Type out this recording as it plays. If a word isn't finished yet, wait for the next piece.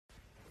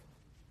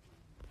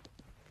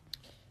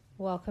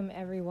Welcome,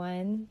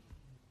 everyone.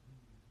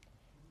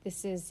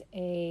 This is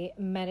a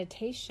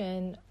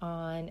meditation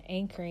on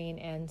anchoring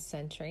and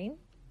centering.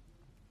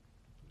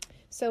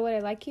 So what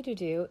I'd like you to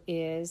do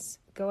is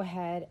go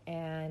ahead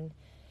and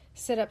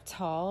sit up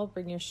tall,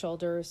 bring your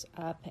shoulders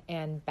up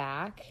and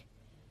back,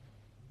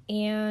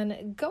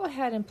 and go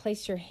ahead and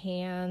place your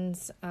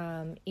hands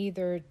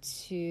either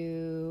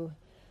to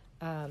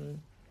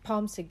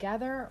palms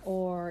together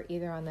or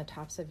either on the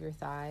tops of your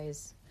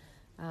thighs.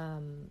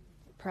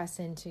 Press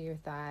into your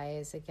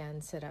thighs. Again,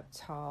 sit up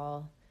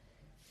tall.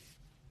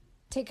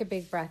 Take a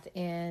big breath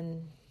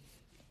in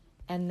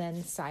and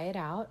then sigh it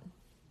out.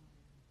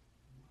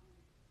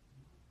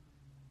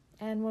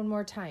 And one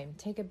more time.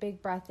 Take a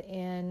big breath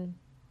in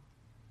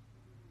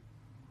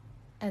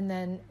and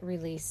then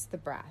release the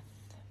breath.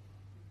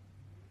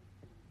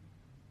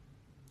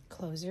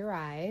 Close your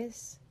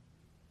eyes.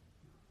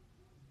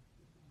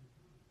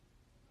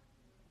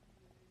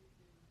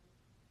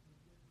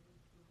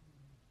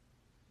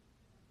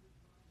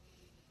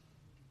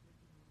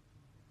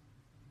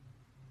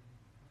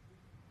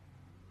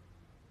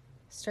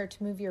 Start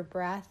to move your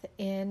breath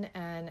in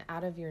and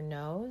out of your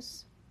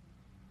nose.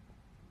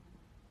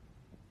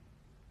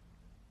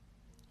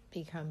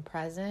 Become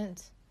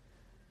present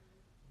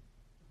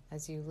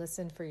as you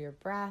listen for your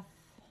breath,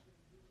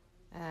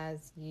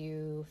 as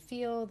you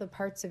feel the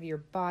parts of your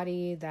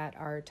body that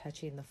are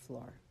touching the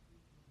floor.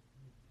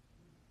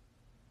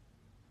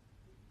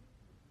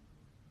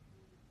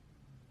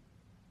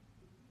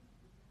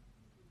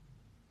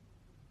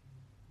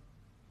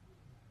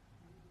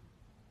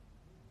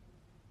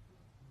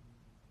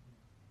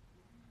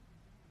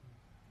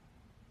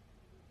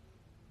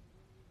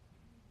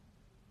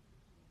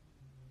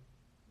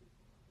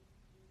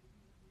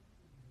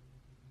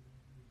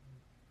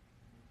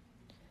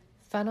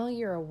 Funnel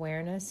your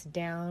awareness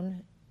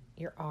down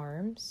your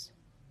arms,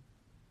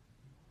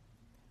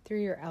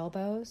 through your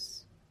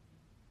elbows,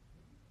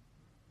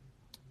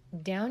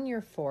 down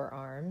your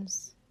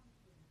forearms,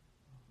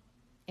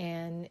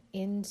 and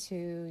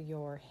into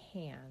your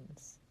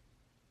hands.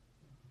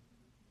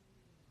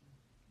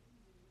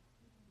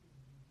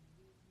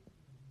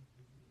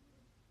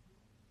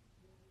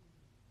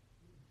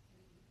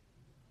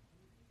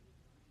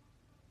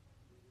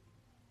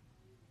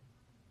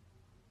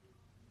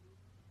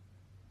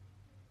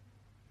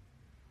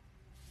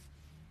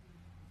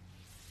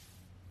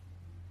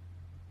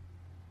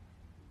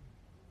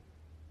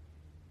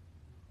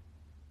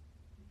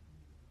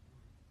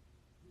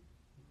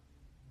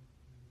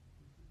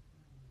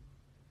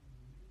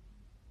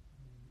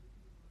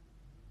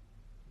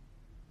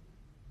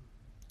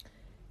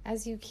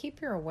 As you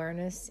keep your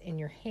awareness in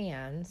your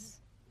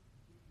hands,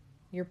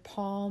 your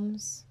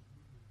palms,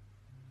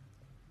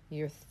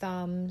 your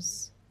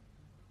thumbs,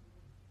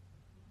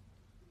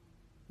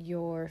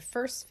 your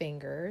first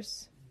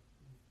fingers,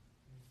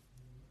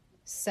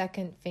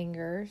 second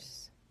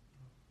fingers,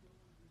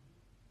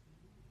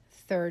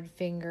 third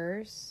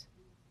fingers,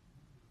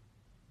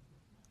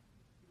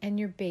 and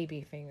your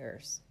baby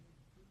fingers.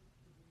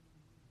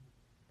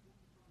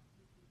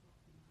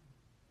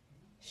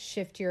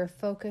 Shift your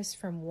focus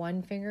from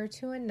one finger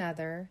to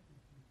another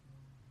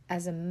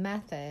as a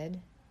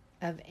method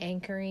of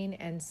anchoring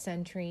and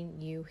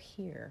centering you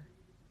here.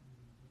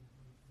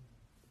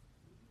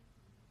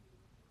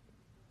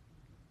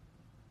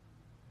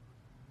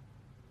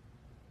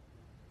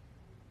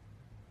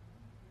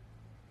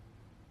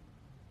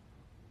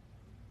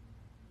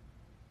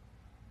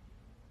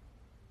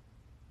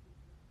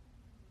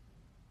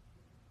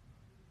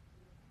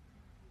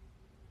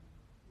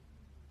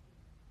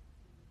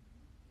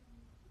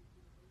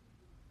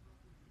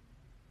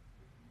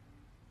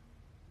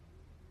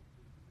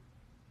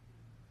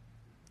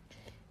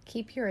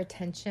 Keep your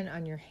attention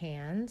on your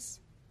hands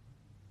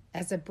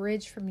as a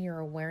bridge from your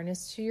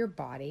awareness to your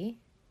body,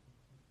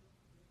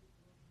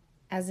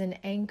 as an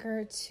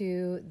anchor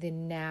to the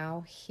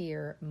now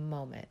here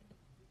moment.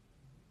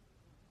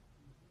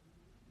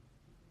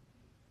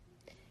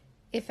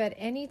 If at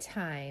any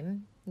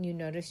time you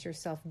notice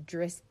yourself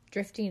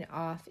drifting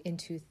off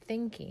into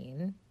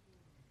thinking,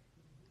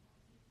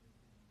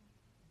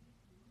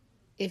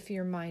 if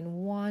your mind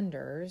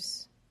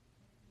wanders,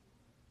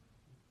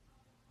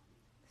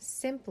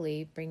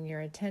 simply bring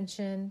your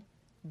attention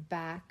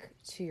back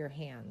to your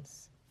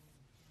hands.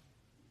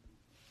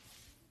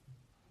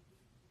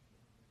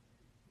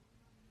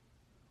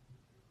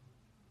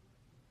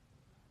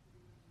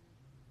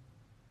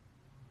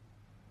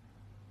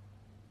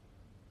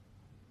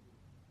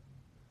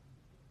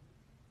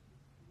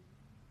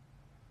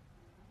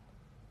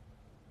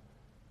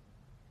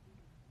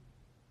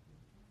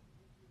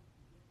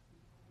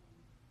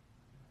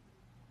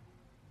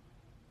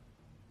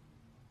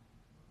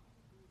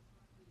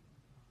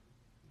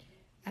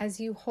 As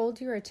you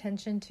hold your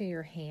attention to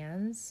your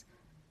hands,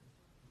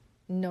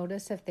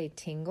 notice if they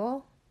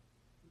tingle.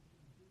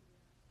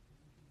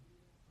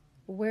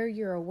 Where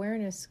your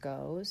awareness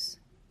goes,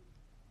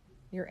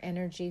 your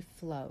energy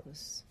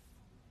flows.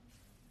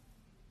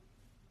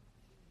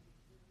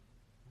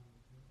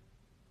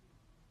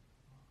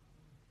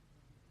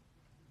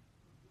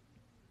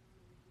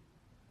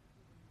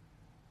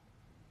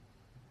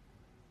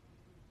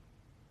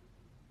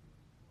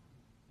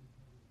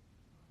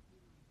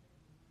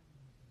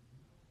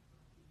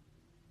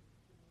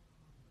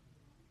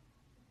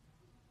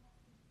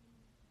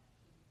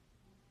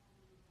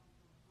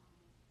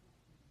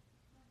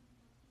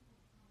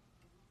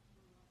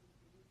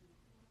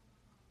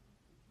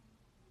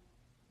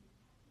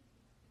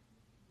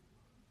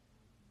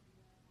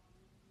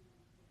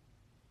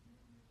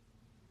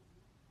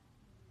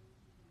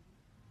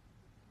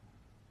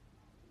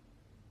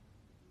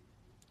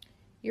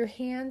 Your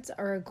hands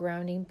are a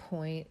grounding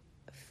point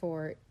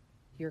for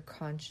your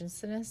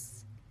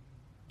consciousness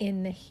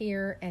in the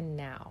here and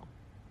now.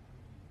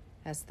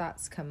 As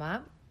thoughts come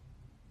up,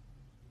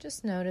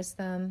 just notice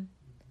them,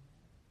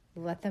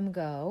 let them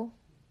go,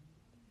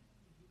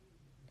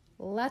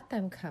 let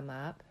them come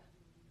up,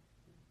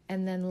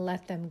 and then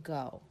let them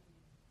go.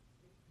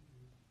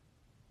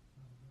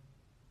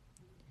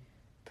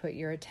 Put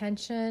your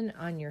attention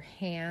on your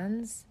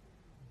hands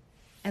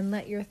and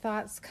let your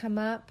thoughts come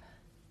up,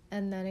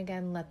 and then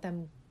again let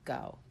them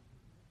go.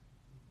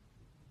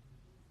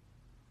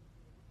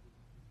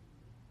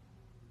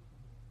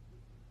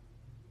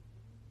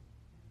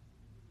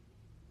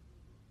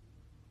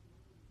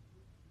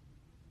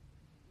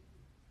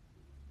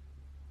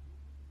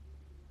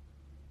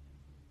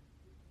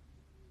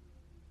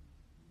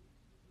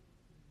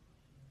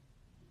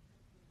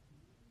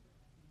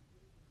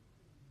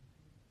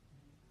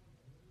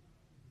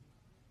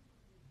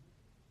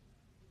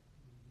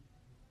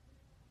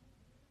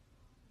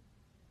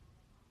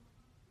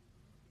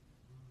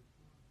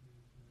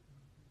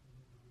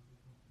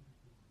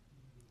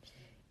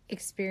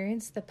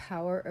 Experience the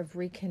power of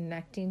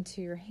reconnecting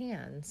to your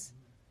hands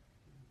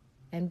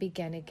and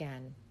begin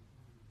again,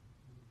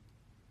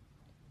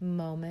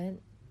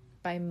 moment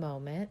by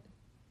moment,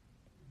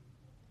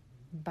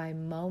 by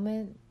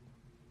moment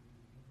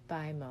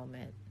by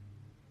moment.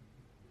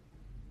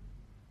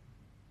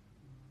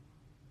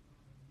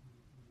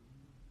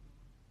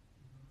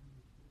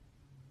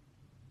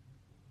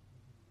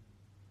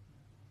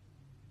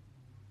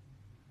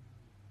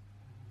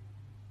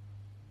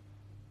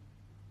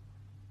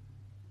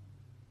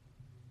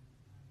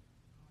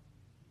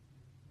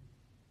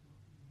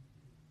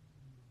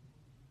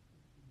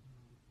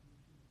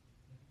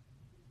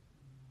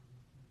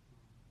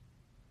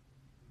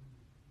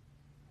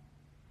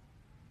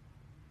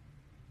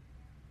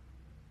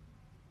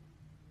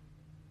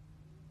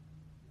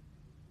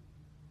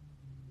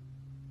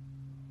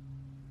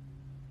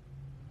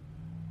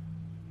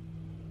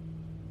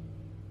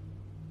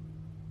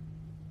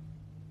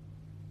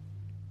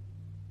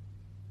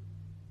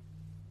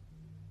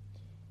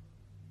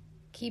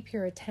 Keep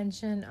your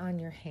attention on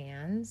your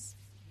hands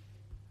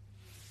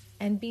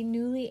and be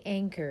newly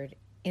anchored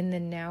in the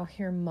now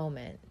here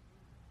moment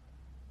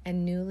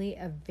and newly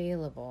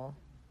available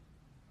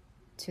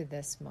to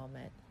this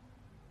moment.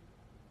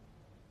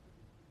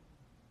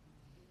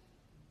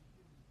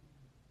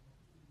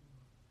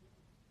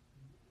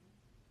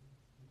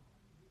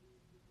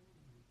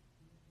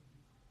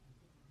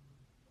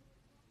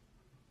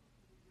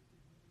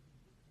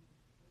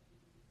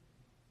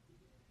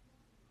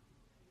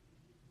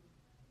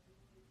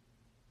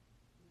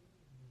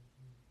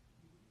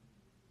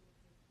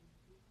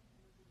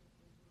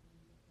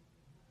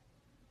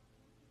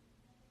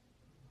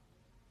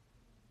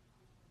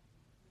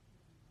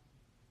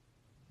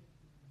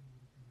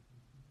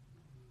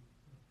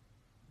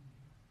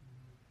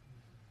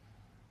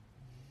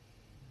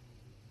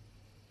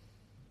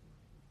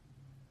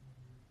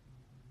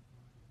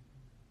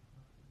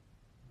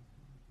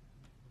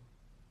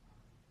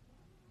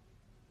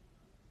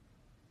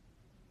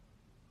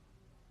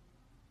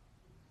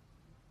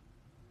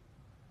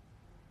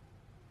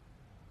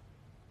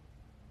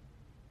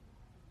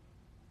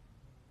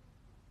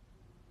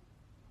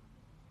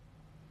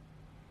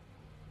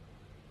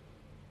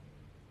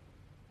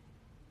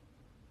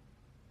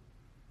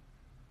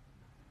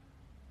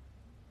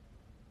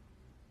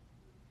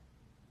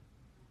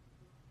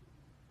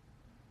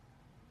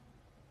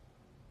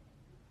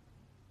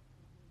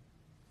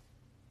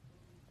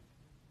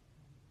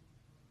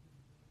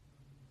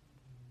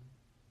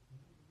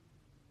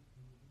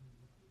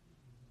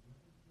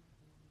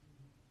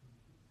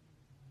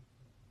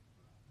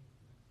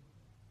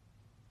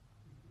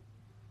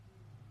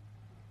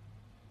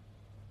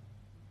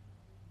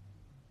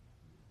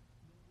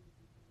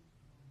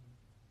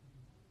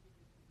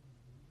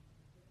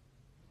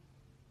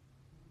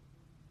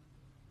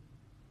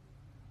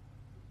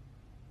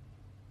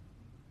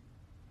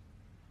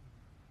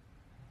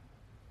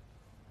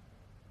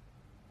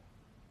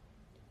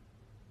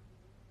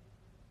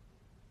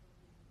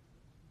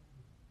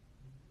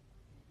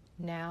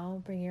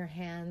 Now bring your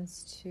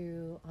hands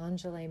to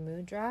Anjali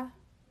Mudra.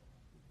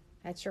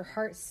 At your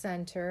heart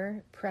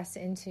center, press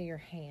into your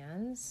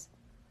hands.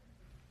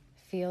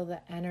 Feel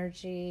the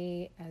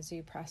energy as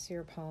you press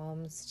your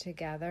palms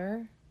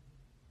together.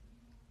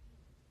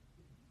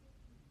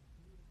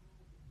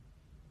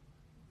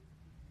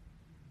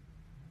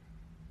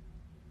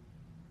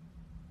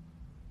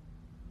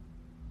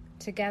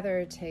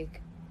 Together,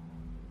 take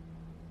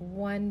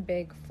one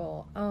big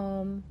full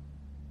Om.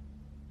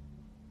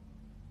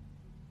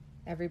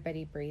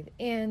 Everybody breathe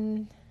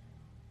in.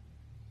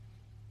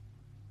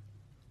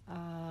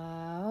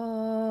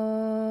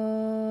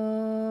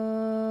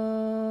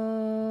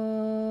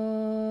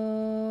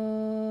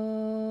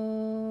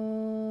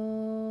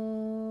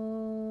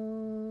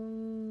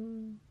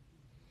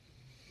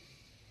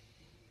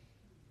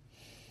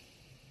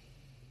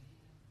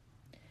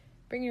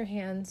 Bring your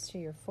hands to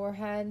your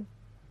forehead.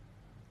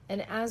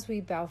 And as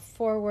we bow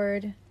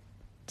forward,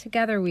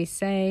 Together we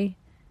say,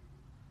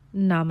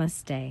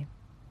 Namaste.